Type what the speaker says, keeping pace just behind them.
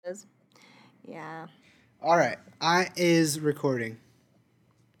Yeah. All right. I is recording.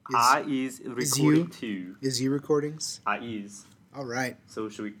 I is recording too. Is you recordings? I is. All right. So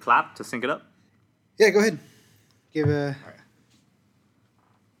should we clap to sync it up? Yeah, go ahead. Give a... All right.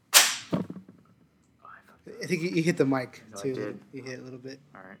 I think you hit the mic, No, too. I did. You hit it a little bit.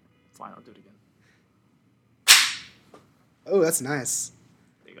 All right. Fine, I'll do it again. Oh, that's nice.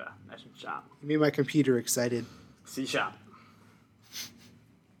 There you go. Nice and sharp. You made my computer excited. C sharp.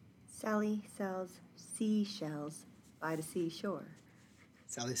 Sally sells seashells by the seashore.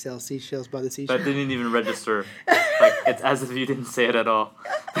 Sally sells seashells by the seashore. That didn't even register. Like, it's as if you didn't say it at all.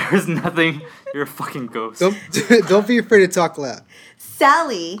 There's nothing. You're a fucking ghost. Don't be afraid to talk loud.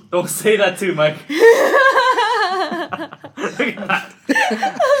 Sally. Don't say that too, Mike. Look at that.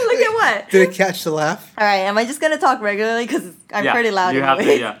 Look at what? Did it catch the laugh? All right, am I just going to talk regularly? Because I'm pretty loud you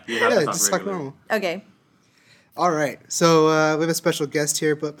anyway. You have to talk just like regularly. normal. Okay. All right. So we have a special guest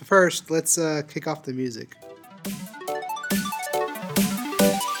here, but first, let's kick off the music.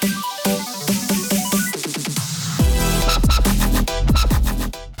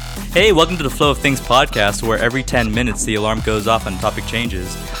 Hey, welcome to the Flow of Things podcast, where every 10 minutes the alarm goes off and the topic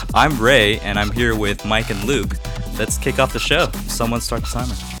changes. I'm Ray, and I'm here with Mike and Luke. Let's kick off the show. Someone start the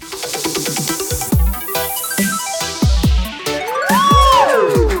timer.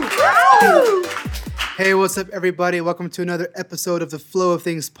 Hey, what's up, everybody? Welcome to another episode of the Flow of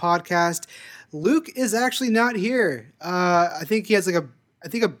Things podcast. Luke is actually not here. I think he has a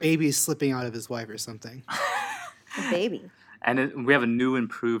baby is slipping out of his wife or something. A baby. And we have a new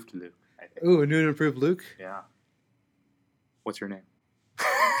improved Luke, I think. Ooh, a new and improved Luke. Yeah. What's your name?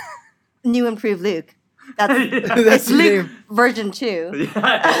 New improved Luke. That's That's it's your Luke name. version 2.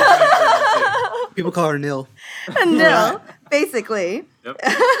 People call her Nil. No, basically. Yep.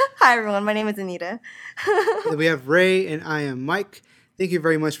 Hi, everyone. My name is Anita. Then we have Ray, and I am Mike. Thank you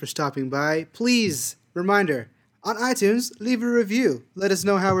very much for stopping by. Please, reminder, on iTunes, leave a review. Let us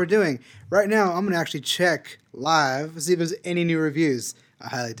know how we're doing. Right now, I'm going to actually check live, see if there's any new reviews. I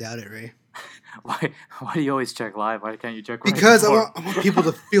highly doubt it, Ray. Why do you always check live? Why can't you check right Because I before? want people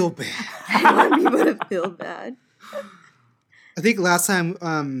to feel bad. I want people to feel bad. I think last time,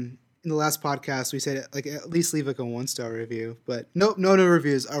 in the last podcast, we said like at least leave like a 1-star review, but no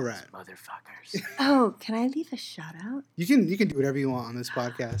reviews. All right, Motherfuckers. Oh, can I leave a shout out? you can do whatever you want on this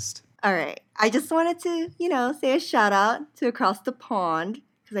podcast. All right. I just wanted to, say a shout out to Across the Pond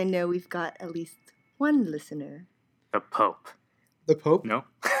because I know we've got at least one listener. The Pope. The Pope? No?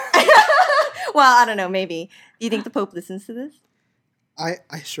 Well, I don't know. Maybe. Do you think the Pope listens to this? I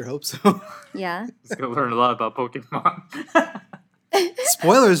sure hope so. Yeah. He's going to learn a lot about Pokemon.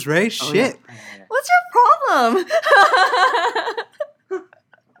 Spoilers, Ray. Oh, Shit. yeah. What's your problem?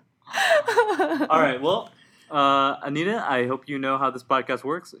 All right, well, Anita, I hope you know how this podcast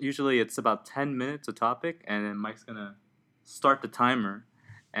works. Usually it's about 10 minutes a topic, and then Mike's going to start the timer,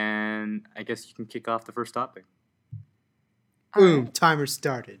 and I guess you can kick off the first topic. Boom. Timer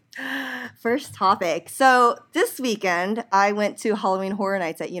started. First topic. So this weekend, I went to Halloween Horror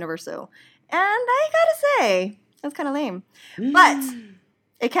Nights at Universal. And I gotta say, it was kind of lame. But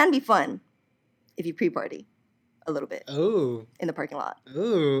it can be fun if you pre-party a little bit Oh. in the parking lot.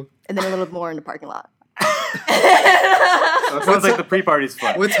 Oh. And then a little more in the parking lot. So it sounds like the pre-party's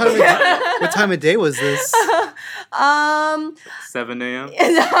fun. What time of day was this? 7 a.m.?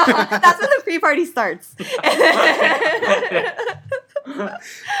 That's when the pre-party starts. 7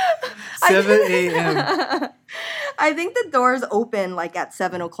 a.m. I think the doors open like at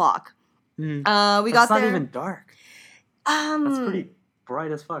 7 o'clock. Mm. We That's got not there. even dark. That's pretty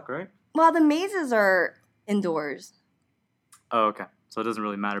bright as fuck, right? Well, the mazes are indoors. Oh, okay. So it doesn't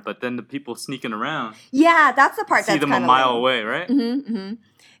really matter. But then the people sneaking around, Yeah, that's the part see that's them a kind of mile away, right? Mm-hmm.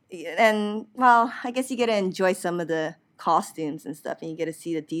 And, well, I guess you get to enjoy some of the costumes and stuff, and you get to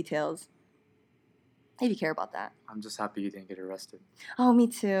see the details. If you care about that. I'm just happy you didn't get arrested. Oh, me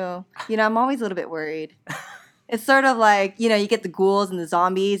too. I'm always a little bit worried. It's sort of like, you get the ghouls and the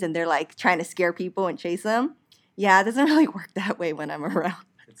zombies, and they're, like, trying to scare people and chase them. Yeah, it doesn't really work that way when I'm around.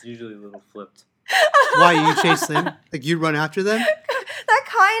 It's usually a little flipped. Why you chase them? Like you run after them? That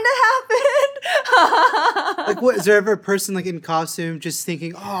kind of happened. Like what? Is there ever a person like in costume just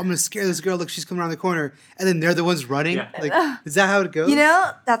thinking, "Oh, I'm gonna scare this girl. Look, she's coming around the corner," and then they're the ones running? Yeah. Like, is that how it goes?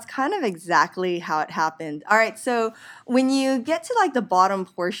 That's kind of exactly how it happened. All right, so when you get to like the bottom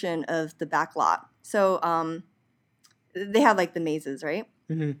portion of the back lot, so they have like the mazes, right?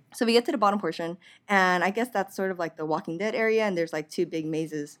 Mm-hmm. So we get to the bottom portion, and I guess that's sort of like the Walking Dead area, and there's like 2 big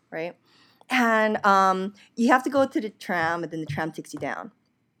mazes, right? And you have to go to the tram, and then the tram takes you down.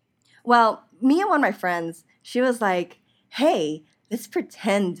 Well, me and one of my friends, she was like, hey, let's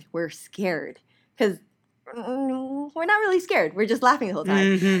pretend we're scared. Because we're not really scared. We're just laughing the whole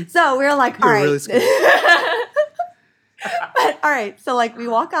time. Mhm. So we were like, You're all right. really scared. But, all right. So like we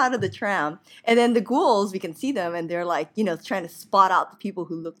walk out of the tram and then the ghouls, we can see them and they're like, trying to spot out the people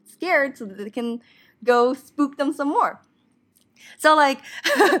who look scared so that they can go spook them some more. So like,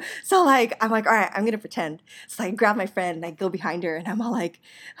 I'm like, all right, I'm going to pretend. So I grab my friend and I go behind her and I'm all like,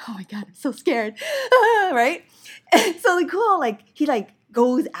 oh my God, I'm so scared. Right? And so the ghoul, like, he like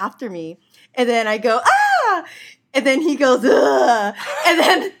goes after me and then I go, ah! And then he goes, ugh! And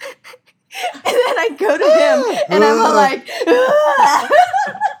then I go to him and I'm all like, ugh!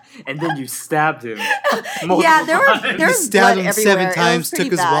 And then you stabbed him. Yeah, there You was stabbed blood him everywhere. 7 It was times, pretty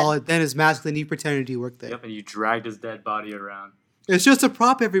took his bad. wallet, then his mask, then he pretended he worked there. Yep, and you dragged his dead body around. It's just a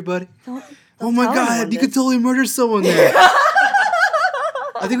prop, everybody. Don't Oh my tell God, anyone you could this. totally murder someone there.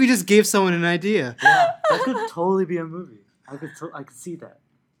 I think we just gave someone an idea. Yeah, that could totally be a movie. I could see that.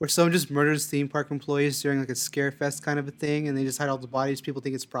 Where someone just murders theme park employees during like a scare fest kind of a thing, and they just hide all the bodies. People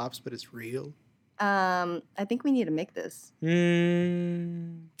think it's props, but it's real. I think we need to make this.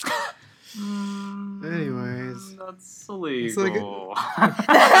 Anyways. That's illegal. It's like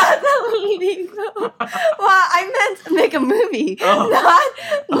That's illegal. Well, I meant to make a movie, Oh.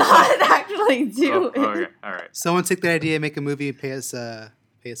 not actually do it. Okay, all right. Someone take that idea, make a movie, and pay us a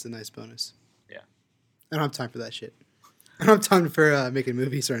nice bonus. Yeah. I don't have time for that shit. I don't have time for making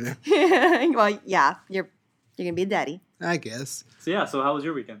movies right now. Well, yeah, you're gonna be a daddy. I guess. So how was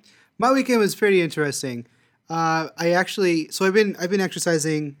your weekend? My weekend was pretty interesting. I've been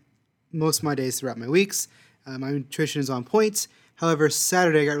exercising most of my days throughout my weeks. My nutrition is on point. However,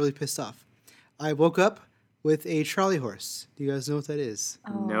 Saturday I got really pissed off. I woke up with a Charlie horse. Do you guys know what that is?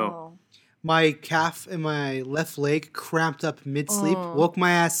 No. My calf and my left leg cramped up mid-sleep, Oh. woke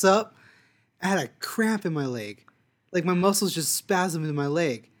my ass up. I had a cramp in my leg. Like my muscles just spasmed in my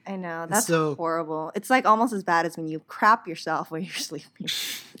leg. I know, that's So- horrible. It's like almost as bad as when you crap yourself when you're sleeping.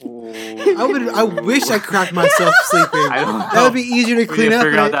 I wish I crapped myself sleeping. I don't know. That would be easier to We clean need to up.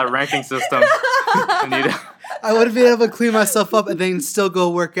 figure out and that ranking system. Anita. I would have been able to clean myself up and then still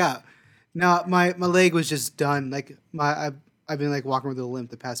go work out. Now my leg was just done. Like I've been like walking with a limp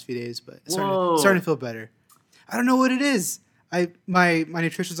the past few days, but it's Whoa. starting to feel better. I don't know what it is. My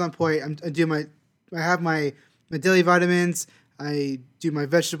nutrition's on point. I have my daily vitamins. I do my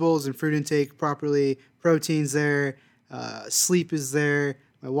vegetables and fruit intake properly. Protein's there. Sleep is there.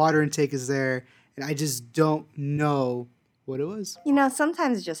 My water intake is there. And I just don't know what it was.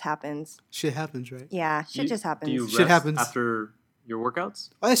 Sometimes it just happens. Shit happens, right? Yeah, shit just happens. Do you Shit rest happens. after your workouts?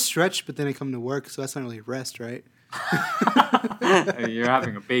 I stretch, but then I come to work, so that's not really rest, right? You're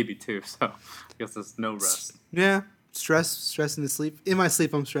having a baby too, so I guess there's no rest. Yeah, stressing to sleep. In my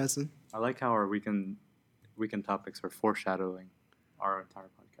sleep, I'm stressing. I like how our weekend topics are foreshadowing our entire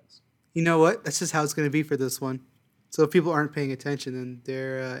podcast. You know what? That's just how it's going to be for this one. So if people aren't paying attention, then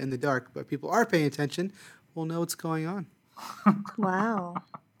they're in the dark. But if people are paying attention, we'll know what's going on. Wow,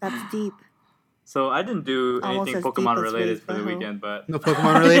 that's deep. So I didn't do Almost anything as deep Pokemon as related Raised for the by Hope. weekend, but No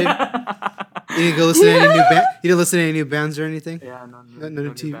Pokemon related? You didn't go listen to any new band? You didn't listen to any new bands or anything? yeah, No no new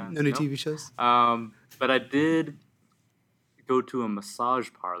new TV, bands, no new no. TV shows? But I did go to a massage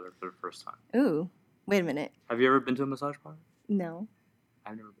parlor for the first time. Ooh, wait a minute. Have you ever been to a massage parlor? No.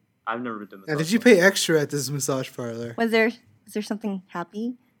 I've never been to a massage Now, did you parlor. pay extra at this massage parlor? Is there something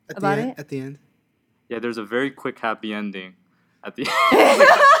happy At about the end, it? At the end? Yeah, there's a very quick happy ending at the end.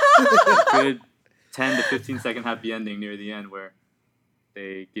 A good 10 to 15 second happy ending near the end where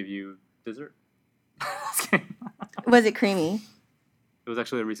they give you dessert. It Was it creamy? was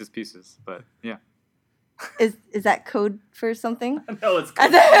actually a Reese's Pieces, but yeah. Is that code for something? No, it's code.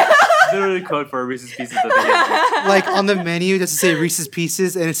 It's literally code for a Reese's Pieces that they give you. Like on the menu, does it say Reese's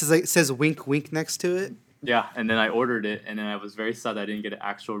Pieces and it says wink wink next to it? Yeah, and then I ordered it, and then I was very sad I didn't get an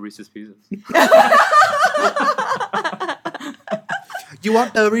actual Reese's Pieces. You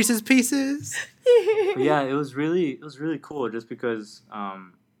want the Reese's Pieces? But yeah, it was really cool just because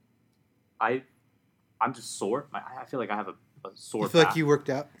I'm just sore. I feel like I have a sore You feel like back. you worked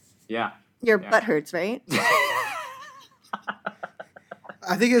out? Yeah. Your Yeah. butt hurts, right?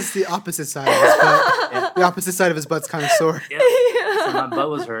 I think it's the opposite side of his butt. Yeah. The opposite side of his butt's kind of sore. Yeah. So my butt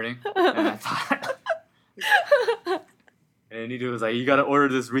was hurting, and I thought. And Anita was like, "You gotta order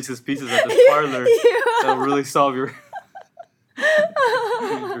this Reese's Pieces at this parlor. That'll really solve your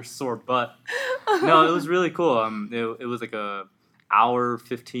your sore butt." No, it was really cool. It was like a hour,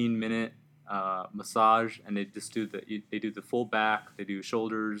 15-minute massage, and they just do the full back, they do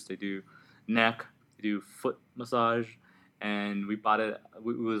shoulders, they do neck, they do foot massage, and we bought it. It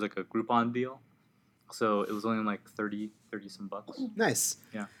was like a Groupon deal, so it was only like $30 30 some bucks. Nice.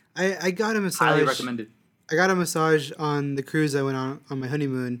 Yeah. I got a massage. Highly recommended. I got a massage on the cruise I went on my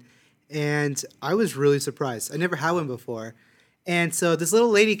honeymoon, and I was really surprised. I never had one before. And so this little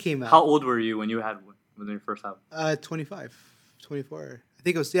lady came out. How old were you when you had one? When you first had one? 25. 24. I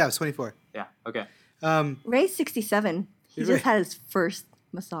think it was 24. Yeah, okay. Ray's 67. He just had his first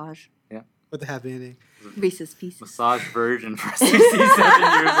massage. Yeah. With the happy ending. Reese's Pieces. Massage virgin for 67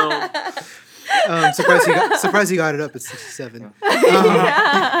 years old. Surprised he got it up at 67.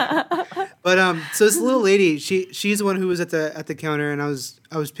 So this little lady, she's the one who was at the counter, and I was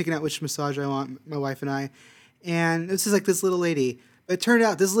picking out which massage I want, my wife and I, and this is like this little lady. But it turned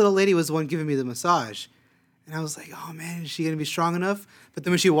out this little lady was the one giving me the massage, and I was like, oh man, is she gonna be strong enough? But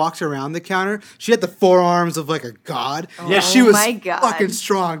then when she walked around the counter, she had the forearms of like a god. Yeah, she was my God. fucking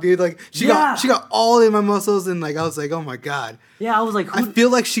strong, dude. Like she got all in my muscles, and like I was like, oh my god. Yeah, I was like, I feel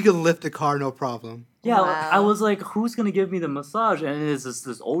like she could lift a car no problem. Yeah, Wow. I was like, who's gonna give me the massage? And it's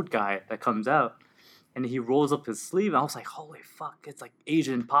this old guy that comes out, and he rolls up his sleeve, and I was like, holy fuck, it's like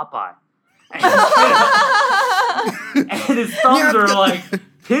Asian Popeye. And his thumbs are like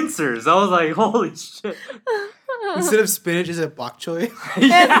pincers. I was like, holy shit. Instead of spinach, is it bok choy?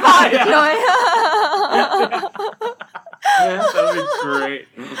 Yeah, Yeah. that would be great.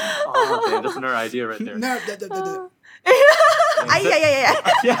 Oh, man, that's another idea right there. No.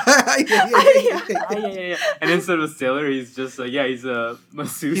 Yeah. And instead of a sailor, he's just like, he's a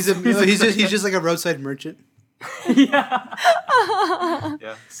masseuse. He's just like a roadside merchant. Yeah.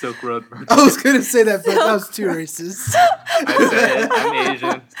 Yeah, Silk Road merchant. I was gonna say that, but that was too racist. I said it. I'm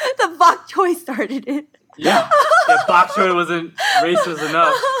Asian. The bok choy started it. Yeah, bok choy wasn't racist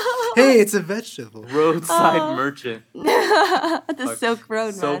enough. Hey, it's a vegetable. Roadside merchant. The Fuck. Silk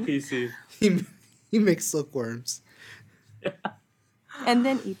Road, So man. PC. He makes silkworms. And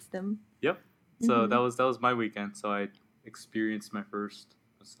then eats them. Yep. So that was my weekend. So I experienced my first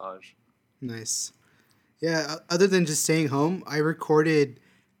massage. Nice. Yeah. Other than just staying home, I recorded.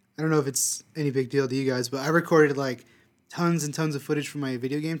 I don't know if it's any big deal to you guys, but I recorded like tons and tons of footage for my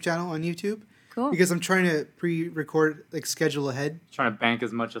video game channel on YouTube. Cool. Because I'm trying to pre-record, like schedule ahead. Trying to bank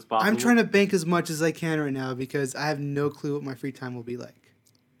as much as possible. I'm trying to bank as much as I can right now because I have no clue what my free time will be like.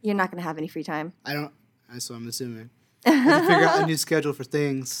 You're not going to have any free time. I don't. That's what I'm assuming. I have to figure out a new schedule for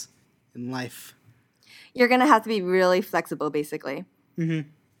things in life. You're going to have to be really flexible, basically. Mm-hmm.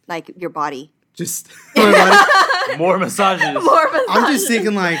 Like your body. Just my body. More massages. I'm just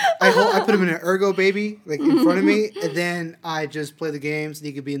thinking like I put him in an ergo baby like in front of me, and then I just play the games, and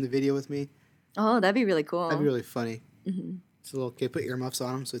he could be in the video with me. Oh, that'd be really cool. That'd be really funny. Mm-hmm. It's a little kid. Put earmuffs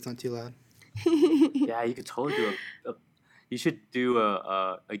on him so it's not too loud. Yeah, you could totally do you should do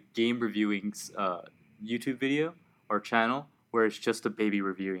a game reviewing YouTube video or channel where it's just a baby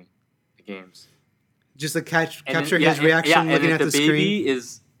reviewing the games. Just to capture then, his reaction looking at the screen. If the baby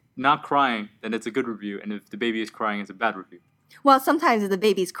is not crying, then it's a good review, and if the baby is crying, it's a bad review. Well, sometimes if the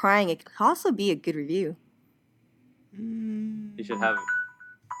baby's crying, it could also be a good review. You should have it.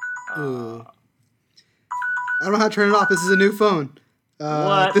 Ooh. I don't know how to turn it off. This is a new phone.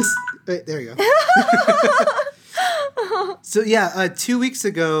 What? Wait, there you go. So yeah, 2 weeks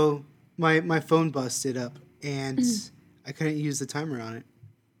ago, my phone busted up, and I couldn't use the timer on it.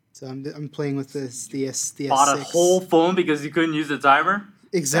 So I'm playing with the S6. Bought a whole phone because you couldn't use the timer?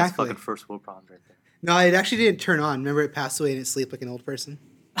 Exactly. That's fucking first world problems right there. No, it actually didn't turn on. Remember, it passed away and it slept like an old person.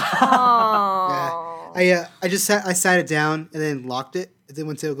 Oh. Yeah. I sat it down and then locked it. And then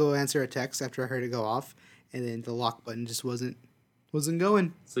went to go answer a text after I heard it go off, and then the lock button just wasn't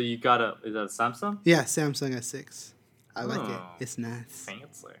going. So you got is that a Samsung? Yeah, Samsung S6. I like it. Oh. It's nice.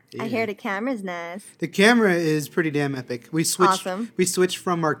 Fancy. I hear the camera's nice. The camera is pretty damn epic. We switched. Awesome. We switched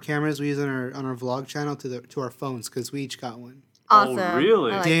from our cameras we use on our vlog channel to our phones because we each got one. Awesome. Oh,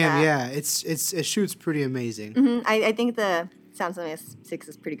 really? I like Damn, that. yeah. It shoots pretty amazing. Mm-hmm. I think the Samsung S6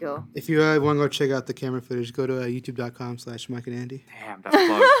 is pretty cool. If you want to go check out the camera footage, go to youtube.com/Mike and Andy. Damn, that's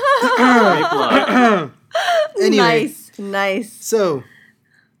plug. Great plug. Anyway. Nice. So,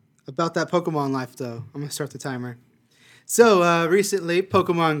 about that Pokemon life, though, I'm going to start the timer. So, recently,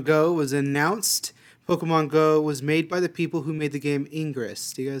 Pokemon Go was announced. Pokemon Go was made by the people who made the game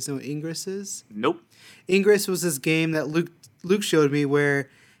Ingress. Do you guys know what Ingress is? Nope. Ingress was this game that Luke showed me where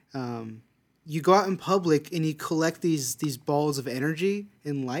you go out in public and you collect these balls of energy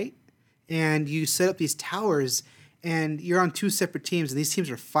and light, and you set up these towers, and you're on two separate teams, and these teams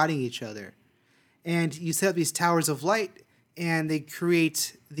are fighting each other. And you set up these towers of light, and they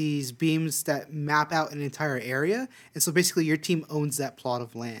create these beams that map out an entire area. And so basically your team owns that plot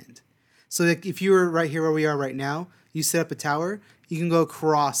of land. So like if you were right here where we are right now, you set up a tower, you can go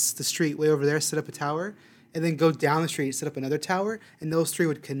across the street way over there, set up a tower, and then go down the street, set up another tower, and those 3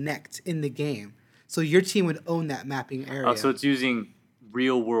 would connect in the game. So your team would own that mapping area. So it's using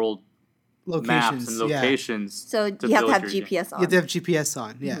real world maps and locations. So to you have to build have your game. GPS on. You have to have GPS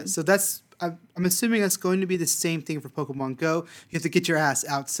on, yeah. So that's I'm assuming that's going to be the same thing for Pokemon Go. You have to get your ass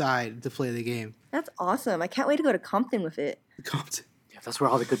outside to play the game. That's awesome. I can't wait to go to Compton with it. Compton. Yeah, that's where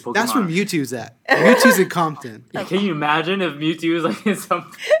all the good Pokemon That's where are. Mewtwo's at. Mewtwo's in Compton. Yeah, can you imagine if Mewtwo was like in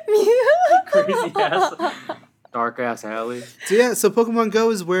some crazy ass, dark ass alley? So Pokemon Go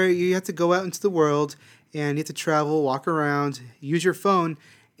is where you have to go out into the world and you have to travel, walk around, use your phone,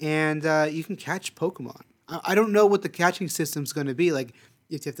 and you can catch Pokemon. I don't know what the catching system's going to be. Like,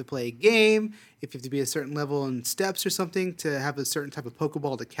 if you have to play a game, if you have to be a certain level in steps or something to have a certain type of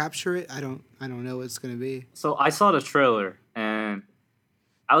Pokeball to capture it, I don't know what it's going to be. So I saw the trailer and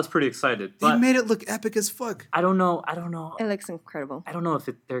I was pretty excited. They But made it look epic as fuck. I don't know. It looks incredible. I don't know if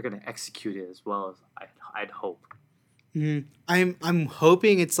they're gonna execute it as well as I'd hope. I'm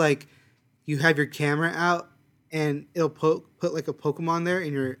hoping it's like you have your camera out and it'll put like a Pokemon there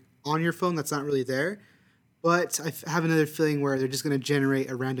and you're on your phone that's not really there. But I have another feeling where they're just going to generate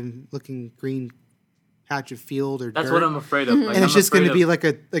a random looking green patch of field or That's dirt. what I'm afraid of. Like, And it's I'm just going to afraid be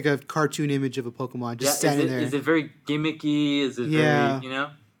of- like a cartoon image of a Pokemon just standing there. Is it very gimmicky? Is it Yeah. very, you know?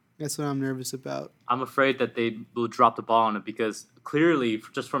 That's what I'm nervous about. I'm afraid that they will drop the ball on it because clearly,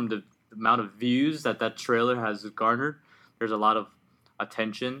 just from the amount of views that trailer has garnered, there's a lot of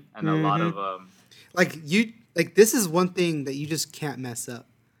attention and a lot of This is one thing that you just can't mess up.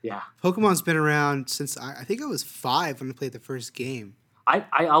 yeah. Pokemon's been around since I think I was 5 when I played the first game.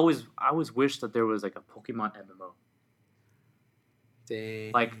 I always wish that there was like a Pokemon MMO.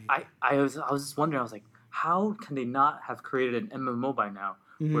 Dang. Like I was just wondering, I was like, how can they not have created an MMO by now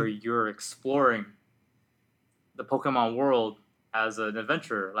where you're exploring the Pokemon world as an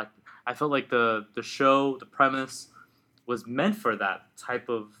adventurer? Like I felt like the show, the premise was meant for that type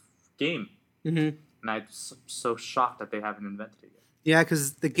of game. And I'm so shocked that they haven't invented it yet. Yeah,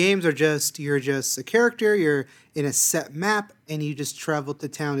 because the games are you're just a character, you're in a set map, and you just travel to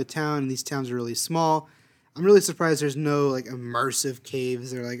town, and these towns are really small. I'm really surprised there's no like immersive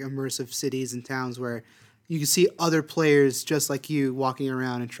caves or like immersive cities and towns where you can see other players just like you walking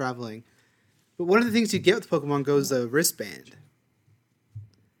around and traveling. But one of the things you get with Pokemon Go is the wristband.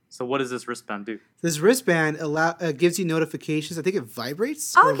 So what does this wristband do? This wristband gives you notifications. I think it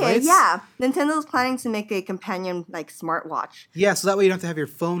vibrates. or Okay, lights. yeah. Nintendo's planning to make a companion like smartwatch. Yeah, so that way you don't have to have your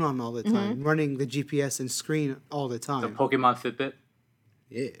phone on all the time, running the GPS and screen all the time. The Pokemon Fitbit?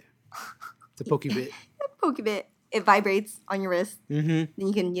 Yeah. The Pokebit. Pokebit. It vibrates on your wrist. Mm-hmm. Then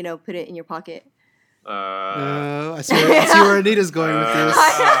you can, put it in your pocket. I see where Anita's going with this.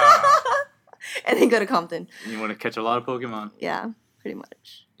 And then go to Compton. You want to catch a lot of Pokemon Yeah, pretty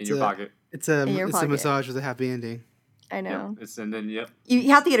much. in your pocket. It's In your a pocket. massage with a happy ending. I know. Yep. And then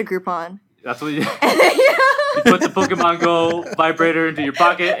You have to get a Groupon. that's what you put the Pokemon Go vibrator into your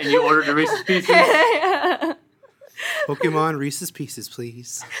pocket and you order the Reese's Pieces. Pokemon Reese's Pieces,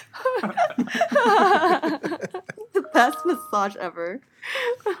 please. The best massage ever.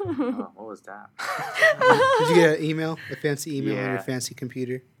 Oh, what was that? Did you get an email? A fancy email on Yeah. your fancy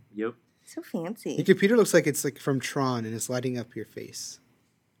computer? Yep. So fancy. Your computer looks like it's like from Tron and it's lighting up your face.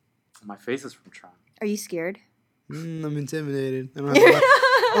 My face is from Tron. Are you scared? I'm intimidated. I don't have a light-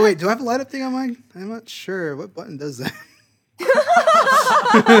 oh wait, do I have a light up thing on mine? I'm not sure. What button does that?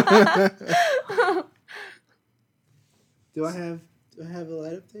 Do I have a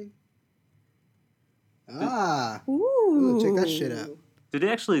light up thing? Ah. Ooh. Check that shit out. Did they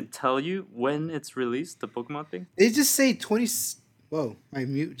actually tell you when it's released, the Pokemon thing? They just say 20. Whoa, my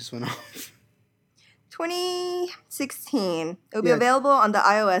mute just went off. 2016. It'll be Yeah. available on the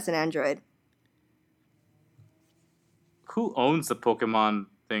iOS and Android. Who owns the Pokemon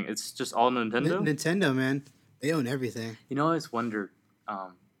thing? It's just all Nintendo? Nintendo, man. They own everything. You know, I always wondered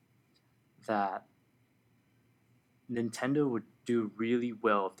that Nintendo would do really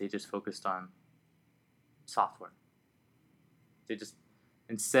well if they just focused on software. They just,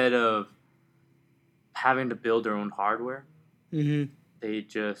 instead of having to build their own hardware, Mm-hmm. they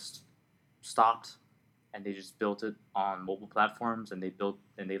just stopped and they just built it on mobile platforms and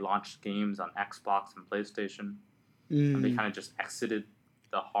they launched games on Xbox and PlayStation. And they kind of just exited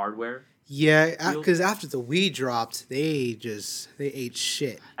the hardware. Yeah, because after the Wii dropped, they ate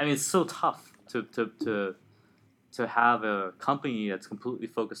shit. I mean, it's so tough to have a company that's completely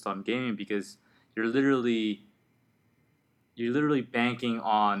focused on gaming because you're literally banking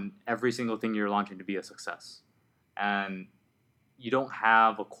on every single thing you're launching to be a success, and you don't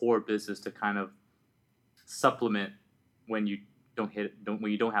have a core business to kind of supplement when you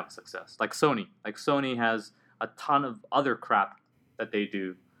when you don't have a success. Like Sony. Like Sony has a ton of other crap that they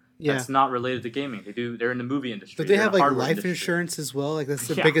do. Yeah. That's not related to gaming. They're in the movie industry. But they They're have in the like hardware life industry. insurance as well. Like that's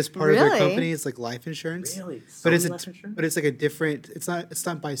the Yeah. biggest part of their Really? company is like life insurance. Really? But Sony life insurance? but it's like a different. It's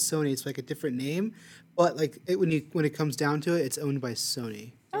not by Sony. It's like a different name. But like when it comes down to it, it's owned by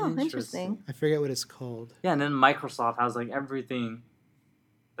Sony. Oh, interesting. I forget what it's called. Yeah, and then Microsoft has like everything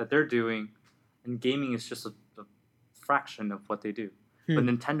that they're doing, and gaming is just a fraction of what they do. But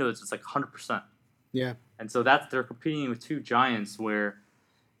Nintendo is just like 100%. Yeah. And so they're competing with two giants where,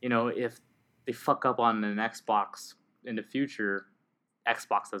 if they fuck up on an Xbox in the future,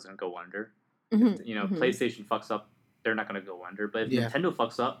 Xbox doesn't go under. Mhm, If, PlayStation fucks up, they're not going to go under. But if Yeah. Nintendo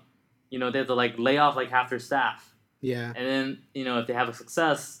fucks up, they have to like lay off like half their staff. Yeah. And then, if they have a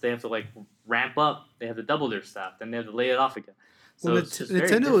success, they have to like ramp up. They have to double their staff. Then they have to lay it off again. So Well, it's just very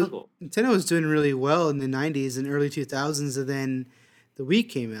difficult. Nintendo was doing really well in the 90s and early 2000s, and then the Wii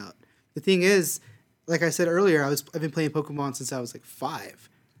came out. The thing is, like I said earlier, I've been playing Pokemon since I was like 5.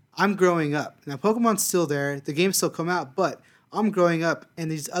 I'm growing up. Now, Pokemon's still there. The games still come out, but I'm growing up, and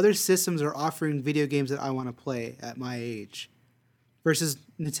these other systems are offering video games that I want to play at my age. Versus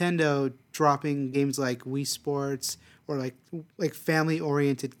Nintendo dropping games like Wii Sports or like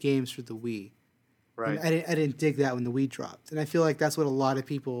family-oriented games for the Wii. Right. And I didn't dig that when the Wii dropped. And I feel like that's what a lot of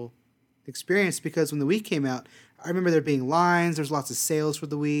people experienced because when the Wii came out, I remember there being lines, there's lots of sales for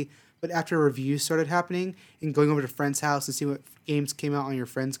the Wii, but after reviews started happening and going over to a friend's house and see what games came out on your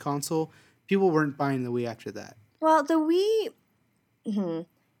friend's console, people weren't buying the Wii after that. Well, the Wii,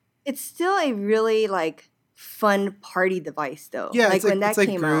 it's still a really like fun party device though. Yeah, like it's when that it's like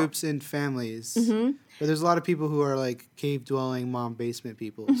came groups and families. Mhm. But there's a lot of people who are like cave-dwelling mom basement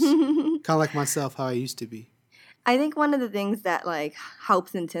people. Kind of like myself, how I used to be. I think one of the things that like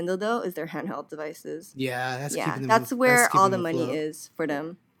helps Nintendo though is their handheld devices. Yeah, that's Yeah, keeping them. that's where keeping all the them money afloat. is for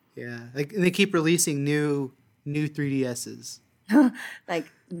them. Yeah, like and they keep releasing new 3DSs. Like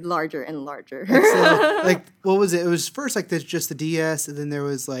larger and larger. So, like, what was it? It was first like there's just the DS, and then there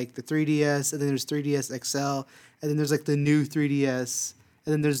was like the 3DS, and then there's 3DS XL, and then there's like the new 3DS,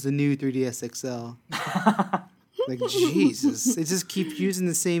 and then there's the new 3DS XL. Like Jesus, they just keep using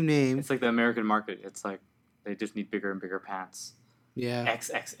the same name. It's like the American market. It's like they just need bigger and bigger pants. Yeah,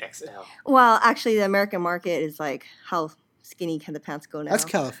 XXXL. Well, actually, the American market is like how skinny can the pants go now? that's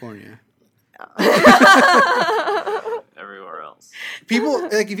California. Everywhere else. People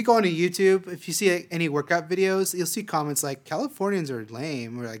like if you go onto YouTube, if you see any workout videos, you'll see comments like Californians are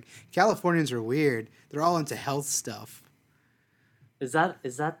lame or like Californians are weird. They're all into health stuff. Is that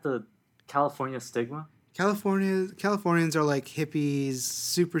the California stigma? Californians are like hippies,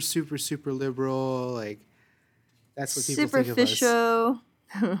 super liberal. Like that's what people think of us. Superficial.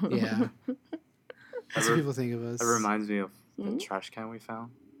 Yeah, that's what people think of us. That reminds me of the trash can we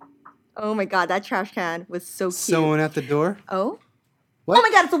found. Oh my god, that trash can was so cute. Someone at the door. Oh? What? Oh my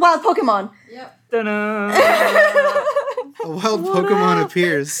god, it's a wild Pokemon. Yep. A wild Pokemon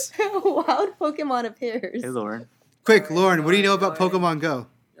appears. A wild Pokemon appears. Hey, Lauren. Quick, Lauren, what do you know about Pokemon Go?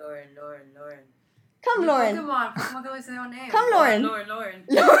 Lauren. Come, Lauren. Pokemon can always say their own name. Come, Lauren. Lauren.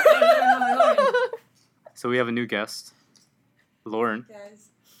 So we have a new guest, Lauren, Guys.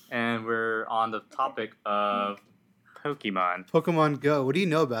 and we're on the topic of Pokemon. Pokemon Go. What do you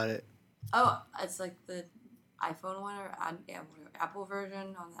know about it? Oh, it's like the iPhone one or Apple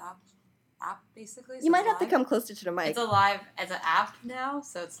version on the app basically. So You might it's have to live. come closer to the mic. It's it's an app now,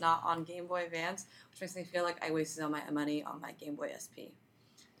 so it's not on Game Boy Advance, which makes me feel like I wasted all my money on my Game Boy SP.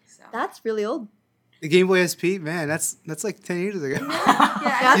 So. That's really old. The Game Boy SP, man, that's like 10 years ago.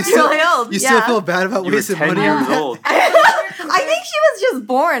 Yeah, That's still- really old. You still yeah. feel bad about You were wasting 10 money years on that? old. I think she was just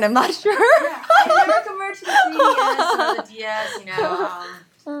born. I'm not sure. Yeah, I never converted to the 3DS or the DS,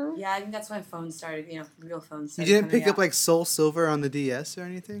 Yeah, I think that's when phones started, real phones You started didn't coming pick up out. like Soul Silver on the DS or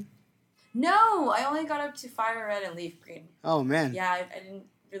anything? No, I only got up to Fire Red and Leaf Green. Oh man. Yeah, I didn't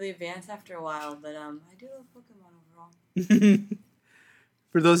really advance after a while, but I do love Pokemon overall.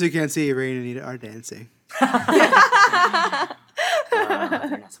 For those who can't see, Ray and Anita are dancing. You're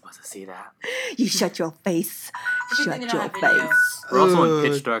not supposed to see that. You shut your face. Good Shut thing they your don't have video. face. We're also in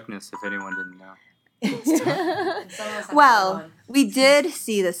Ugh. pitch darkness, if anyone didn't know. And some of us have Well, Pokemon. we did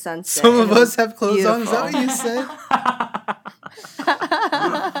see the sunset. Some of and it us have clothes on. Is that what beautiful. you said?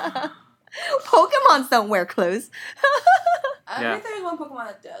 Pokemons don't wear clothes. I Yeah. think there's one Pokemon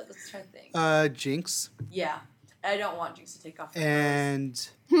that does. Let's try to think. Jinx Yeah. I don't want Jinx to take off her clothes. and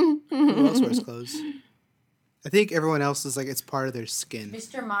who else wears clothes? I think everyone else is like it's part of their skin.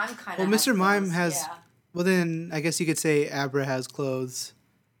 Mr. Mime kind Well, of Mr. Mime has- Yeah. Well, then I guess you could say Abra has clothes.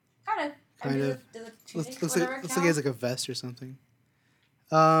 Kind of. Kind of. Does it Looks tunic, like whatever looks like he has like a vest or something.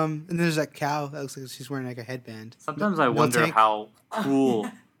 And then there's that cow that looks like she's wearing like a headband. Sometimes I wonder tank. how cool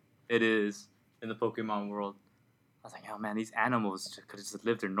it is in the Pokemon world. I was like, oh man, these animals could just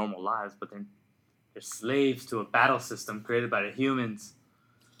live their normal lives, but they're slaves to a battle system created by the humans.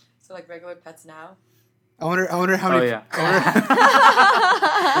 So like regular pets now. I wonder how Oh many. yeah.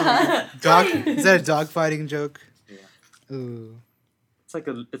 Dog? Is that a dog fighting joke? Yeah. Ooh. It's like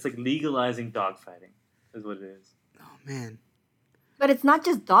legalizing dogfighting, is what it is. Oh man. But it's not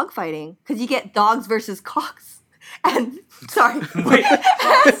just dog fighting, because you get dogs versus cocks. And sorry. Wait.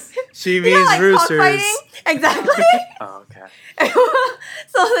 She You means know, like roosters. cockfighting? Exactly. Oh, okay.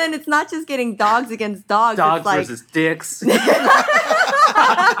 So then it's not just getting dogs against dogs. Dogs it's like, versus dicks.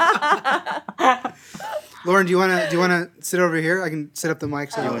 Lauren, do you wanna sit over here? I can set up the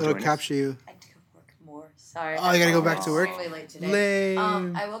mic so You wanna it'll join us? capture you. I have to go work more. Sorry. Oh, you gotta go back to work? Extremely late today.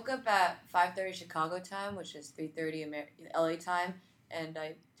 Lame. I woke up at 5:30 Chicago time, which is 3:30 LA time, and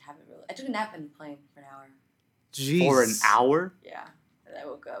I haven't really. I took a nap in the plane for an hour. Jeez. For an hour? Yeah, and I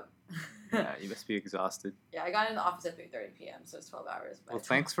woke up. Yeah, you must be exhausted. Yeah, I got in the office at 3:30 p.m., so it's 12 hours. by Well, the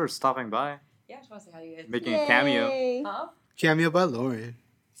time- thanks for stopping by, Yeah, I just want to say hi to you guys. making a cameo. Yay. Huh? Cameo by Lauren.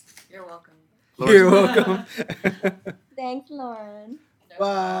 You're welcome. Lauren- You're welcome. Thanks, Lauren. No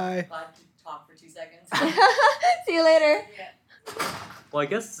Bye. problem. Glad to talk for 2 seconds. See you later. Yeah. Well, I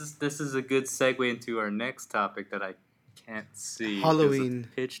guess this is a good segue into our next topic that I can't see. 'cause of Halloween.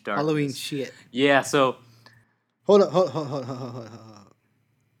 Pitch darkness. Halloween shit. Yeah, so Hold up.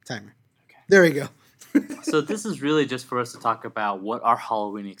 Timer. Okay. There we go. this is really just for us to talk about what our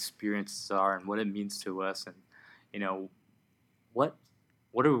Halloween experiences are and what it means to us, and you know, what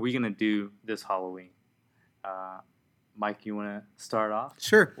are we gonna do this Halloween? Mike, you want to start off?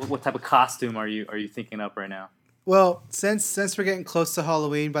 Sure. What type of costume are you thinking up right now? Well, since we're getting close to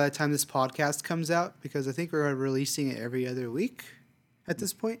Halloween by the time this podcast comes out, because I think we're releasing it every other week at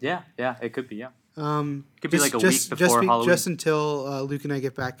this point. Yeah, it could be, yeah. Could be like a week before Halloween. Just until Luke and I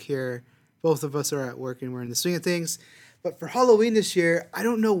get back here. Both of us are at work and we're in the swing of things. But for Halloween this year, I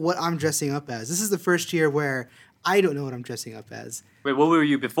don't know what I'm dressing up as. This is the first year where I don't know what I'm dressing up as. Wait, what were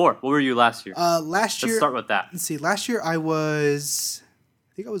you before? What were you last year? Last year, Let's start with that. let's see. Last year I was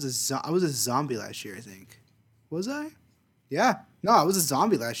a zombie last year. I think. Was I? Yeah. No, I was a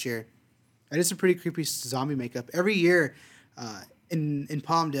zombie last year. I did some pretty creepy zombie makeup every year. In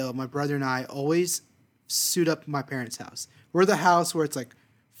Palmdale, my brother and I always suit up my parents' house. We're the house where it's like,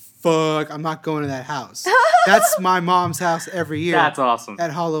 fuck, I'm not going to that house. That's my mom's house every year. That's awesome.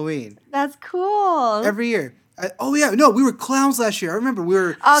 At Halloween. That's cool. Every year. We were clowns last year. I remember we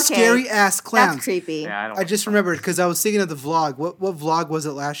were Okay. scary ass clowns. That's creepy. Yeah, I just remembered because I was thinking of the vlog. What vlog was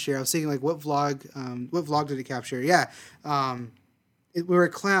it last year? I was thinking like what vlog did it capture? Yeah. We were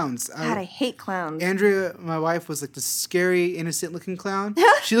clowns. God, I hate clowns. Andrea, my wife, was like the scary, innocent looking clown.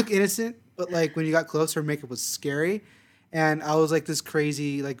 She looked innocent, but like when you got close, her makeup was scary. And I was like this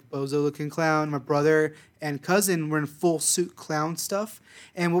crazy, like bozo looking clown. My brother and cousin were in full suit clown stuff.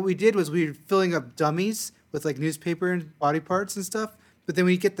 And what we did was we were filling up dummies with like newspaper and body parts and stuff. But then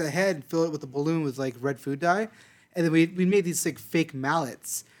we get the head, fill it with a balloon with like red food dye. And then we made these like fake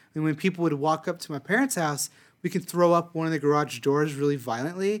mallets. And when people would walk up to my parents' house, we could throw up one of the garage doors really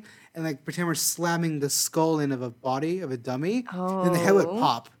violently and like pretend we're slamming the skull in of a body of a dummy. And then the head would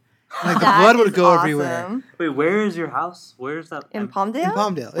pop. And, like the blood would go everywhere. Wait, where is your house? Where is that? In Palmdale? In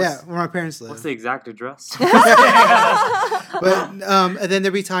Palmdale, yeah, where my parents live. What's the exact address? But and then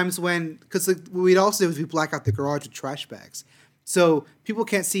there'd be times when, because like, what we'd also do is we black out the garage with trash bags, so people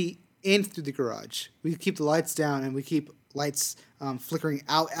can't see in through the garage. We keep the lights down and we keep lights flickering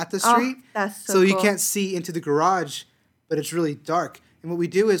out at the street, that's so so you cool. can't see into the garage, but it's really dark. And what we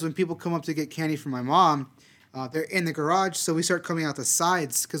do is when people come up to get candy from my mom, they're in the garage, so we start coming out the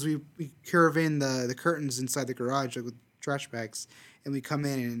sides because we curve in the curtains inside the garage with trash bags, and we come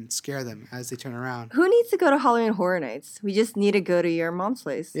in and scare them as they turn around. Who needs to go to Halloween Horror Nights? We just need to go to your mom's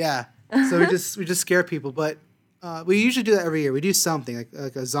place. Yeah, so we just scare people, but we usually do that every year. We do something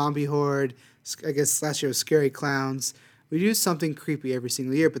like a zombie horde. I guess last year was scary clowns. We do something creepy every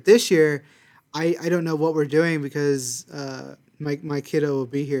single year, but this year, I don't know what we're doing because my kiddo will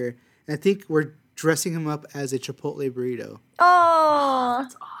be here, and I think we're dressing him up as a Chipotle burrito. Oh,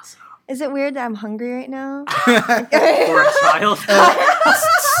 That's awesome. is it weird that I'm hungry right now? For a child?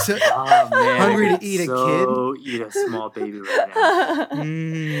 Oh, man. Hungry to eat a so eat a small baby right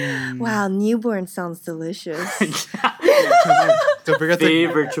now. Wow, newborn sounds delicious. Don't forget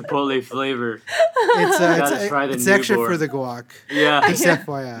Favorite Chipotle flavor. Gotta try the it's extra newborn. for the guac. Yeah. Just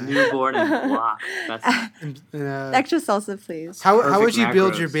FYI. Newborn and guac. That's Extra salsa, please. How Perfect would you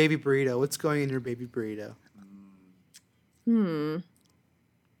build macros. your baby burrito? What's going in your baby burrito?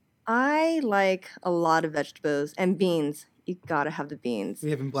 I like a lot of vegetables and beans. You gotta have the beans. We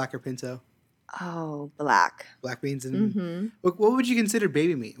have in black or pinto. Oh, black. Black beans and Mm-hmm. what would you consider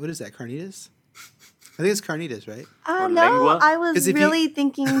baby meat? What is that? Carnitas? I think it's carnitas, right? Or No, lengua? I was 'Cause if really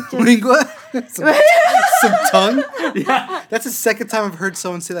thinking just... Lingua? some tongue? Yeah. That's the second time I've heard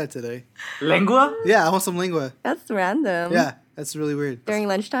someone say that today. Lengua? Yeah, I want some lingua. That's random. Yeah, that's really weird. During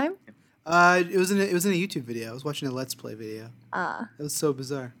lunchtime? It was in a YouTube video. I was watching a Let's Play video. It was so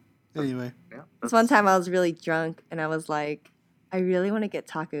bizarre. Anyway, Yeah. This one time I was really drunk and I was like, I really want to get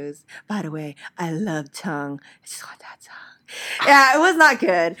tacos. By the way, I love tongue. I just want that tongue. Yeah, it was not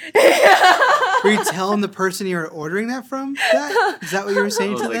good. were you telling the person you were ordering that from that? Is that what you were That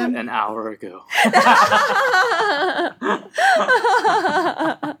saying was to like them? an hour ago.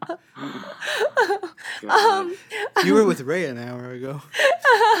 God. You were with Ray an hour ago.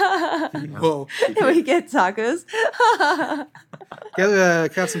 Whoa. Can we get tacos? Can I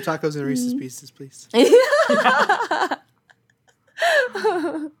have some tacos and Reese's Pieces, please?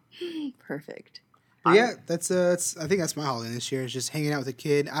 Perfect. But yeah, that's I think that's my holiday this year. Is just hanging out with a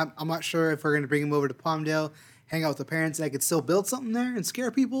kid. I'm not sure if we're gonna bring him over to Palmdale, hang out with the parents, and I could still build something there and scare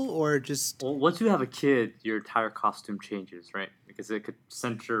people, or just Well, once you have a kid, your entire costume changes, right? Because it could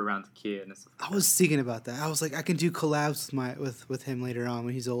center around the kid and stuff. I was thinking about that. I was like, I can do collabs with him later on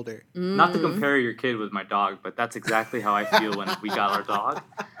when he's older. Not to compare your kid with my dog, but that's exactly how I feel when we got our dog.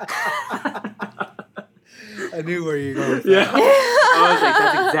 I knew where you were going with Yeah. that. I was like,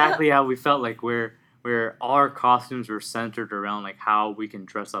 that's exactly how we felt like where our costumes were centered around like how we can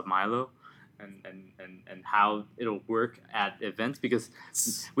dress up Milo and how it'll work at events because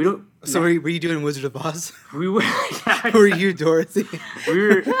we don't So were you doing Wizard of Oz? we were Or were you Dorothy?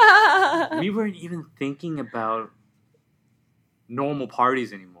 we weren't even thinking about normal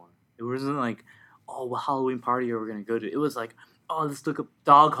parties anymore. It wasn't like, oh, what Halloween party are we gonna go to? It was like, oh, let's look up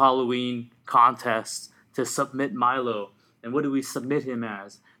dog Halloween contest to submit Milo. And what do we submit him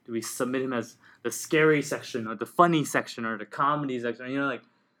as? Do we submit him as the scary section or the funny section or the comedy section? You know, like,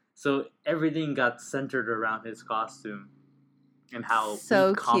 so everything got centered around his costume and how So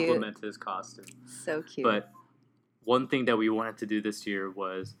we cute. complement his costume. So cute. But one thing that we wanted to do this year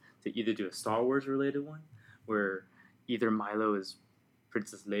was to either do a Star Wars related one where either Milo is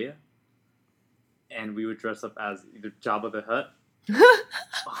Princess Leia and we would dress up as either Jabba the Hutt.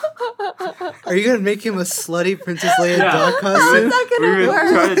 Are you gonna make him a slutty Princess Leia Yeah. dog How's costume? that We gonna would work?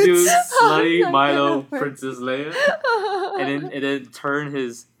 try to do How's slutty that Milo gonna work? Princess Leia and then turn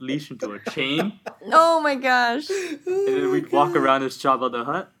his leash into a chain Oh my gosh. and then we'd walk around as Jabba the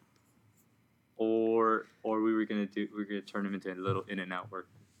Hutt. Or we were gonna turn him into a little In-N-Out worker.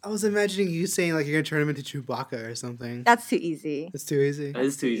 I was imagining you saying like you're gonna turn him into Chewbacca or something. That's too easy. That's too easy. That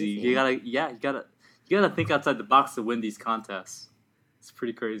is too easy. easy. You gotta think outside the box to win these contests. It's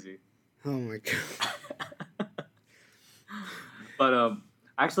pretty crazy. Oh my god. But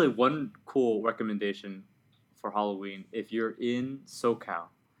actually, one cool recommendation for Halloween, if you're in SoCal,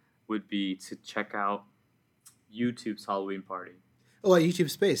 would be to check out YouTube's Halloween party Oh, at YouTube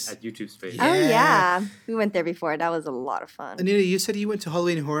Space. at YouTube Space. Yeah. Oh yeah. We went there before. That was a lot of fun. Anita, you said you went to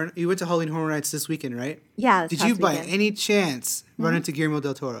Halloween Horror Nights this weekend, right? Yeah. this Did you past by weekend. any chance run into Guillermo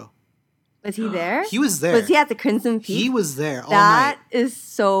del Toro? Was he there? He was there. Was he at the Crimson Peak? He was there all That night. is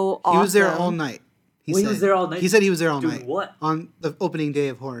so awesome. He was there all night. Wait, he was there all night? He said he was there all Doing night. what? On the opening day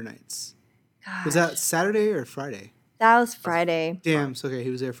of Horror Nights. Was Gosh, that Saturday or Friday? That was Friday. Damn, it's okay.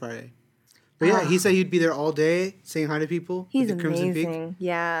 He was there Friday. But yeah, he said he'd be there all day saying hi to people. He's at the Crimson Peak. amazing.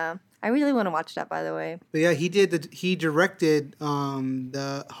 Yeah. I really want to watch that, by the way. But yeah, he directed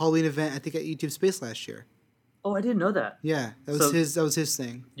the Halloween event I think at YouTube Space last year. Oh, I didn't know that. Yeah, that So- was his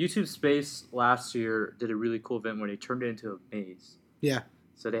thing. YouTube Space last year did a really cool event where they turned it into a maze. Yeah.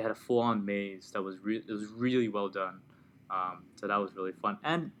 So they had a full-on maze that was it was really well done. So that was really fun.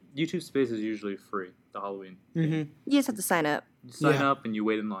 And YouTube Space is usually free. The Halloween. Mm-hmm. You just have to sign up. You sign Yeah. up and you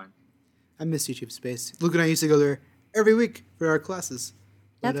wait in line. I miss YouTube Space. Luke and I used to go there every week for our classes.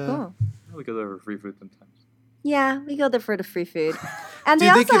 That's But, cool. We go there for free food sometimes. Yeah, we go there for the free food. And they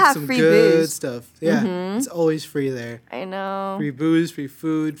Dude, also give have some free good booze. stuff. Yeah, Mhm. it's always free there. I know. Free booze, free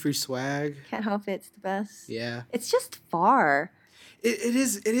food, free swag. Can't help it. It's the best. Yeah. It's just far. It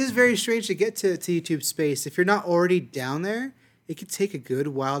is very strange to get to YouTube Space. If you're not already down there, it could take a good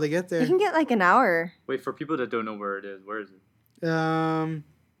while to get You there. can get like an hour. Wait, for people that don't know where it is, where is it?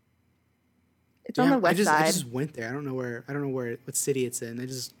 It's on the west I side. just went there. I don't know what city it's in. I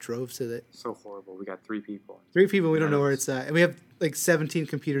just drove to it. So horrible. We got 3 people. 3 people, we don't know where it's at. And we have like 17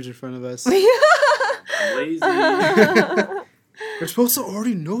 computers in front of us. I'm lazy. I We're supposed to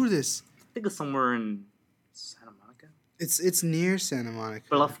already know this. think it's somewhere in Santa Monica. It's near Santa Monica.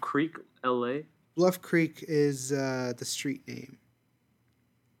 Bluff Creek, L.A. Bluff Creek is the street name.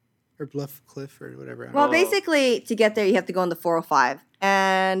 Or Bluff Cliff or whatever. Well, Oh. basically, to get there, you have to go on the 405.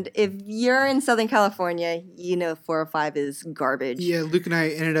 And if you're in Southern California, 405 is garbage. Yeah, Luke and I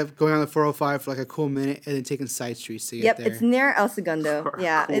ended up going on the 405 for like a cool minute and then taking side streets to get Yep, there. it's near El Segundo. For a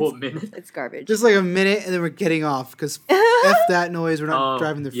Yeah, cool minute. it's garbage. Just like a minute and then we're getting off because F that noise. We're not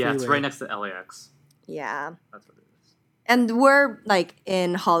driving the freeway. Yeah, it's right next to LAX. Yeah. That's what it is. And we're like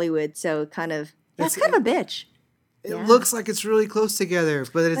in Hollywood, so that's kind of a bitch. It Yeah. looks like it's really close together,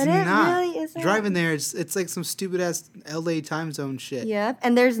 but it's But it not. really isn't. Driving there, it's like some stupid ass LA time zone shit. Yep.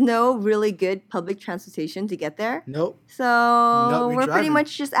 And there's no really good public transportation to get there. Nope. So Nope, you're we're pretty driving.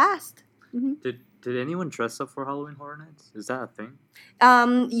 much just asked. Did anyone dress up for Halloween Horror Nights? Is that a thing?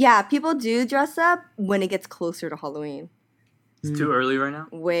 Yeah, people do dress up when it gets closer to Halloween. It's too early right now.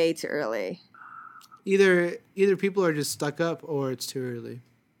 Way too early. Either people are just stuck up or it's too early.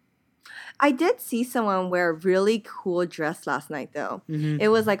 I did see someone wear a really cool dress last night, though. It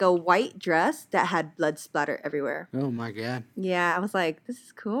was like a white dress that had blood splatter everywhere. Oh my god. Yeah, I was like, this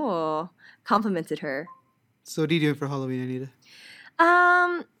is cool. Complimented her. So what are you doing for Halloween, Anita?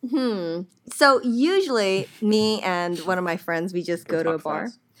 So usually me and one of my friends, we just go to a Talk bar.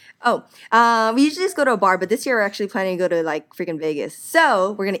 fast. We usually just go to a bar, but this year we're actually planning to go to like freaking Vegas.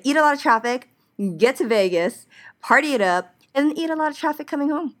 So we're gonna eat a lot of traffic, get to Vegas, party it up, and then eat a lot of traffic coming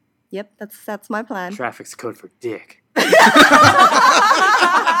home. Yep, that's my plan. Traffic's code for dick.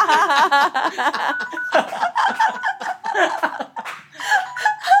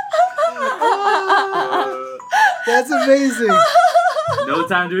 That's amazing. No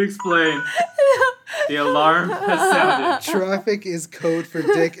time to explain. The alarm has sounded. Traffic is code for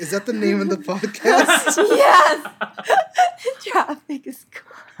dick. Is that the name of the podcast? Yes, traffic is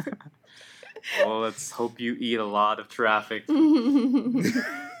cool. Well, let's hope you eat a lot of traffic. Well,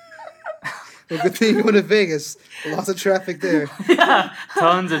 good thing you're going to Vegas. Lots of traffic there. Yeah,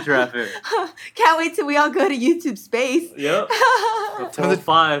 tons of traffic. Can't wait till we all go to YouTube Space. Yep. Tons of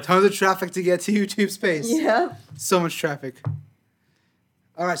 5. Tons of traffic to get to YouTube Space. Yep. So much traffic.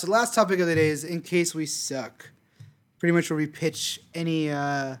 All right, so the last topic of the day is In Case We Suck. Pretty much where we pitch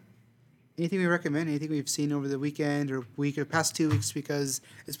anything we recommend, anything we've seen over the weekend or past 2 weeks, because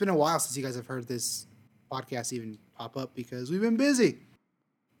it's been a while since you guys have heard this podcast even pop up because we've been busy.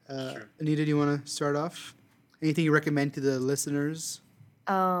 Sure. Anita, do you want to start off? Anything you recommend to the listeners?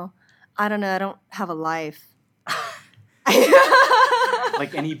 Oh, I don't know. I don't have a life.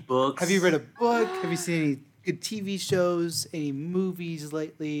 Like any books? Have you read a book? Have you seen any good TV shows? Any movies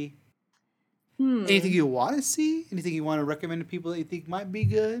lately? Anything you want to see? Anything you want to recommend to people that you think might be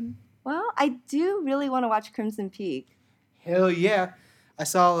good? Well, I do really want to watch Crimson Peak. Hell yeah. I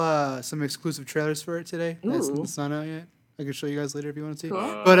saw some exclusive trailers for it today. Ooh. It's not out yet. I can show you guys later if you want to see.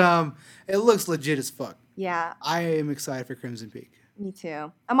 Cool. But it looks legit as fuck. Yeah, I am excited for Crimson Peak. me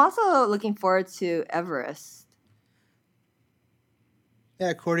too. I'm also looking forward to Everest. Yeah,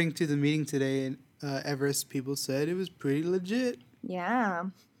 according to the meeting today in Everest, people said it was pretty legit. Yeah.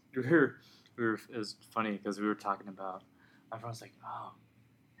 It was funny because we were talking about, everyone's like, oh,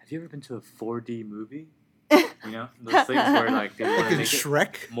 have you ever been to a 4D movie? You know, those things where like they want Like to in make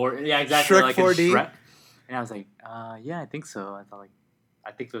Shrek? it more, yeah, exactly, Shrek like 4D? in Shrek. And I was like, yeah, I think so.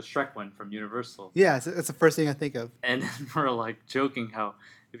 I think the Shrek one from Universal. Yeah, that's the first thing I think of. And then we're like joking how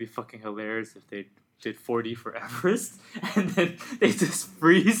it'd be fucking hilarious if they did 4D for Everest and then they just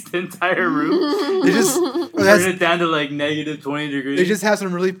freeze the entire room. They just Turn it down to like negative 20 degrees. they just have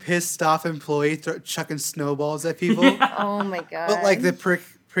some really pissed off employee chucking snowballs at people. Oh my god. But like the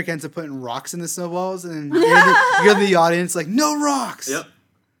prick ends up putting rocks in the snowballs, and you're in the audience like, no rocks. Yep.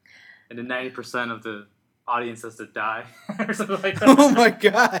 And then 90% of the audience has to die or something like that. Oh my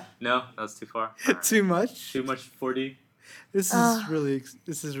god. No, that's too far. Too much. Too much 4D. This is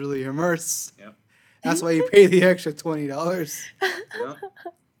really immerse. Yep. That's why you pay the extra $20. Yep.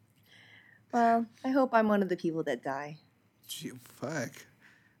 Well, I hope I'm one of the people that die. Gee, fuck.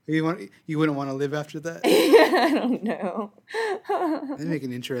 You wouldn't want to live after that? I don't know. That'd make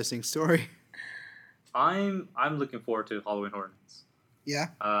an interesting story. I'm looking forward to Halloween Horror Nights. Yeah.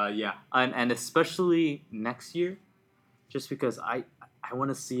 Yeah, and especially next year, just because I want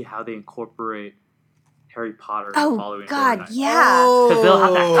to see how they incorporate Harry Potter in Oh Halloween Horror god, Nights. yeah. Because they'll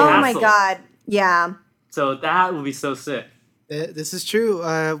have that Oh my castle. god. Yeah. So that would be so sick. This is true.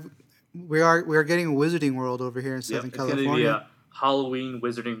 We are getting a Wizarding World over here in Southern It's California. going to be a Halloween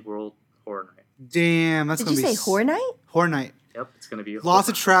Wizarding World Horror Night. Damn, that's Did gonna you be say Horror Night? Horror Night. Yep, it's going to be Lots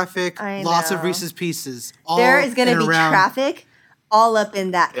of traffic, I lots of know. Reese's Pieces. All There is going in to and be around. traffic all up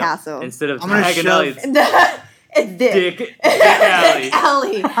in that Yep. castle. Instead of I'm gonna Dragon shove- Elliot's. It's Dick. Dick Alley.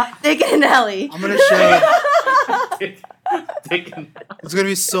 Alley. Dick and Alley. I'm gonna show. Dick and There's gonna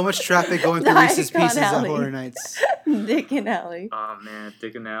be so much traffic going through The Reese's Icon Pieces at Alley. Horror Nights. Dick and Alley. Oh man,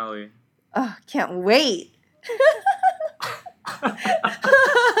 Dick and Alley. Oh, can't wait.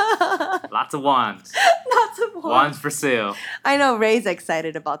 Lots of wands. Lots of wands. Wands for sale. I know Ray's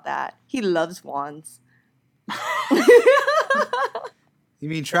excited about that. He loves wands. You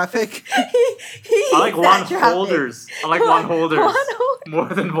mean traffic? He I like hates that wand traffic. holders. I like wand holders Wand holders. more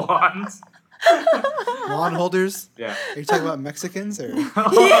than wands. Wand holders? Yeah. Are you talking about Mexicans or?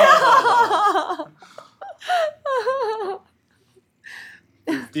 Yeah.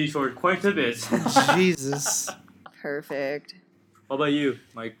 Detoured quite a bit. Jesus. Perfect. What about you,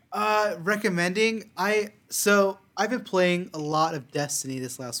 Mike? Recommending. I've been playing a lot of Destiny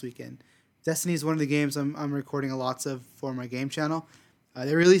this last weekend. Destiny is one of the games I'm recording lots of for my game channel.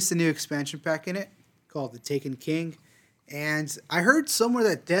 They released a new expansion pack in it called The Taken King, and I heard somewhere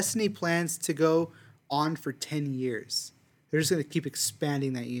that Destiny plans to go on for 10 years. They're just going to keep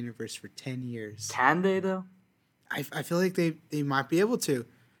expanding that universe for 10 years. Can they though? I feel like they might be able to,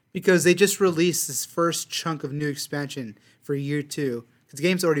 because they just released this first chunk of new expansion for year 2. Because the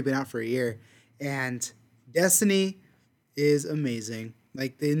game's already been out for a year, and Destiny is amazing.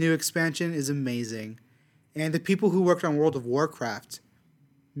 Like, the new expansion is amazing, and the people who worked on World of Warcraft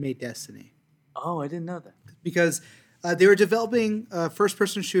made Destiny, Oh, I didn't know that. because they were developing a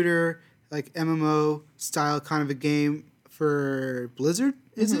first-person shooter, like MMO style kind of a game for Blizzard,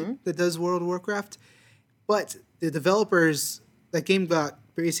 is it, that does World of Warcraft? But the developers, that game got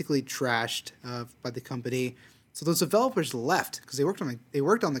basically trashed by the company. So those developers left because they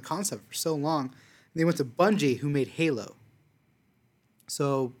worked on the concept for so long. And they went to Bungie, who made Halo.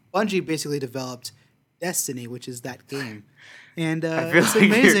 So Bungie basically developed Destiny, which is that game, and I feel it's like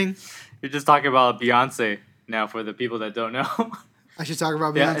amazing. You're just talking about Beyonce now for the people that don't know. I should talk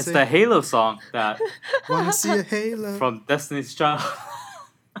about Beyonce. Yeah, it's the Halo song that Wanna see a Halo? from Destiny's Child.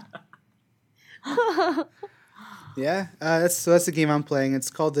 Yeah, that's the game I'm playing. It's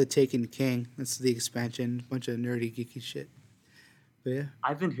called The Taken King. That's the expansion. Bunch of nerdy, geeky shit. But yeah.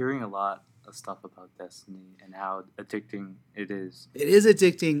 I've been hearing a lot of stuff about Destiny and how addicting it is. It is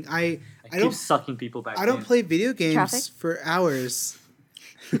addicting. I It don't keeps sucking people back I don't in. play video games Traffic? for hours.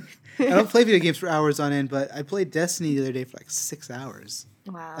 I don't play video games for hours on end, but I played Destiny the other day for like 6 hours.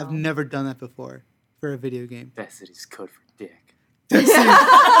 Wow. I've never done that before for a video game. Destiny's code for dick.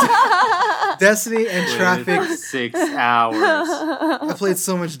 Destiny and traffic. 6 hours. I played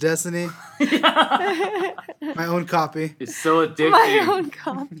so much Destiny. My own copy. It's so My addicting. own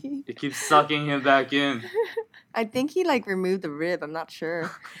copy. It keeps sucking him back in. I think he like removed the rib. I'm not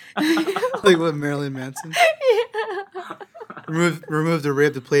sure. Like what, Marilyn Manson? Remove the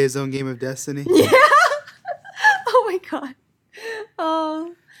rib to play his own game of Destiny. Yeah. Oh my god.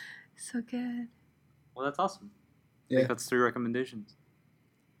 Oh, so good. Well, that's awesome. I Yeah. think that's 3 recommendations.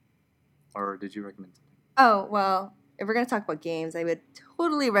 Or did you recommend something? Oh, well, if we're going to talk about games, I would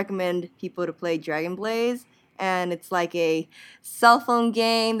totally recommend people to play Dragon Blaze. And it's like a cell phone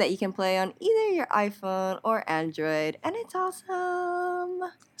game that you can play on either your iPhone or Android. And it's awesome.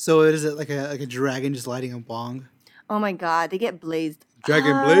 So is it like a dragon just lighting a bong? Oh my god, they get blazed.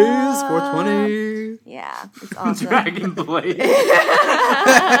 Dragon up. Blaze 420. Yeah, it's awesome. Dragon Blade.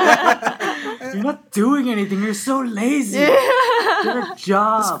 You're not doing anything. You're so lazy. Get a This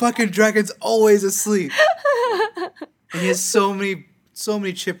job. fucking dragon's always asleep. And he has so many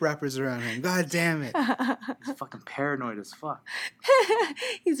chip wrappers around him. God damn it. He's fucking paranoid as fuck.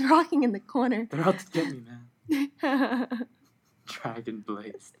 He's rocking in the corner. They're out to get me, man. Dragon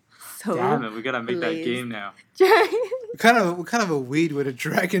Blaze. So Damn it, we gotta make that blazed. game now. Dragon. What kind of a weed would a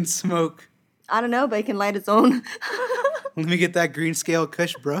dragon smoke? I don't know, but it can light its own. Let me get that green scale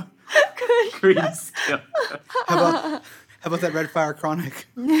kush, bro. Green skill. How about that red fire chronic?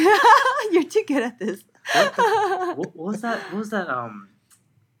 You're too good at this. What was that? What was that?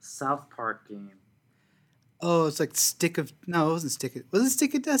 South Park game. Oh, it's like it wasn't was it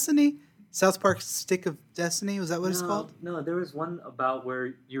Stick of Destiny? South Park Stick of Destiny? Was that what it's called? No, there was one about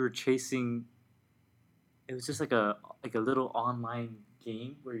where you were chasing. It was just like a little online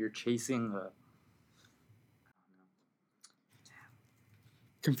game where you're chasing a.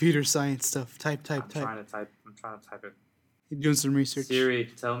 Computer science stuff. Type. I'm trying to type it. You're doing some research. Siri,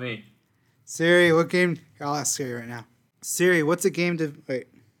 tell me. Siri, what game? Here, I'll ask Siri right now. Siri, what's a game wait,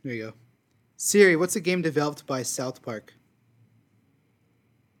 there you go. Siri, what's a game developed by South Park?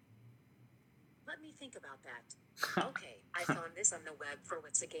 Let me think about that. Okay, I found this on the web for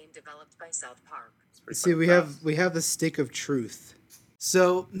what's a game developed by South Park. It's pretty See, fucking fast. we have the Stick of Truth.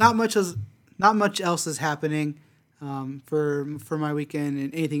 So not much not much else is happening for my weekend,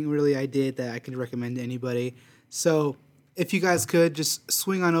 and anything really I did that I can recommend to anybody. So if you guys could just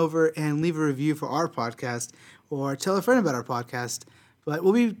swing on over and leave a review for our podcast or tell a friend about our podcast. But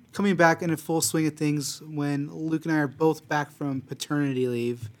we'll be coming back in a full swing of things when Luke and I are both back from paternity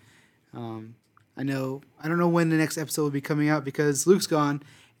leave. I don't know when the next episode will be coming out because Luke's gone,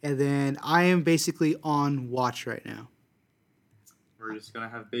 and then I am basically on watch right now. We're just gonna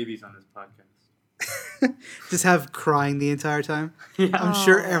have babies on this podcast. Just have crying the entire time. Yeah. I'm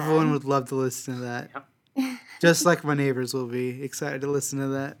sure everyone would love to listen to that. Yep. Just like my neighbors will be excited to listen to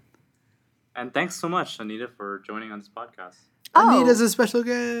that. And thanks so much, Anita, for joining on this podcast. Anita's a special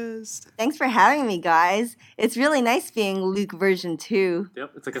guest. Thanks for having me, guys. It's really nice being Luke version 2.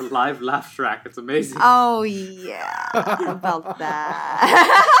 Yep, it's like a live laugh track. It's amazing. Oh, yeah. About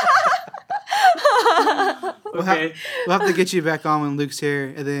that. Okay. We'll have to get you back on when Luke's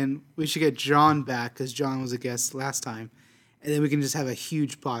here, and then we should get John back because John was a guest last time, and then we can just have a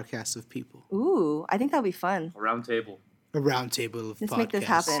huge podcast of people. Ooh, I think that'll be fun. A round table. A round table of Let's podcasts. make this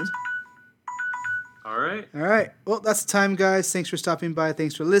happen. All right. All right. Well, that's the time, guys. Thanks for stopping by.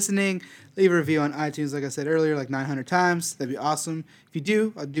 Thanks for listening. Leave a review on iTunes, like I said earlier, like 900 times. That'd be awesome. If you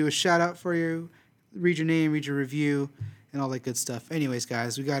do, I'll do a shout out for you. Read your name, read your review, and all that good stuff. Anyways,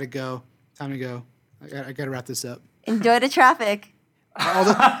 guys, we got to go. Time to go. I got to wrap this up. Enjoy the traffic.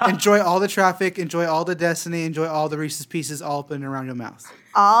 Enjoy all the traffic. Enjoy all the Destiny. Enjoy all the Reese's Pieces all up and around your mouth.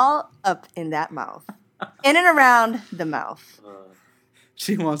 All up in that mouth. In and around the mouth.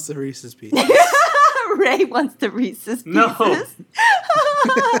 She wants the Reese's Pieces. Ray wants the Reese's Pieces. No.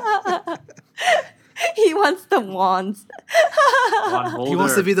 He wants the wands. Wand holder. He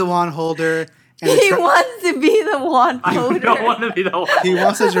wants to be the wand holder. And He wants to be the wand I holder. don't want to be the one. he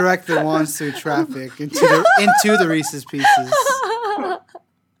wants to direct the wands through traffic into the Reese's Pieces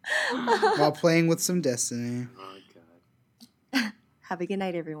while playing with some Destiny. Oh, God. Have a good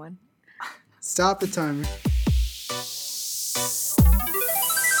night, everyone. Stop the timer.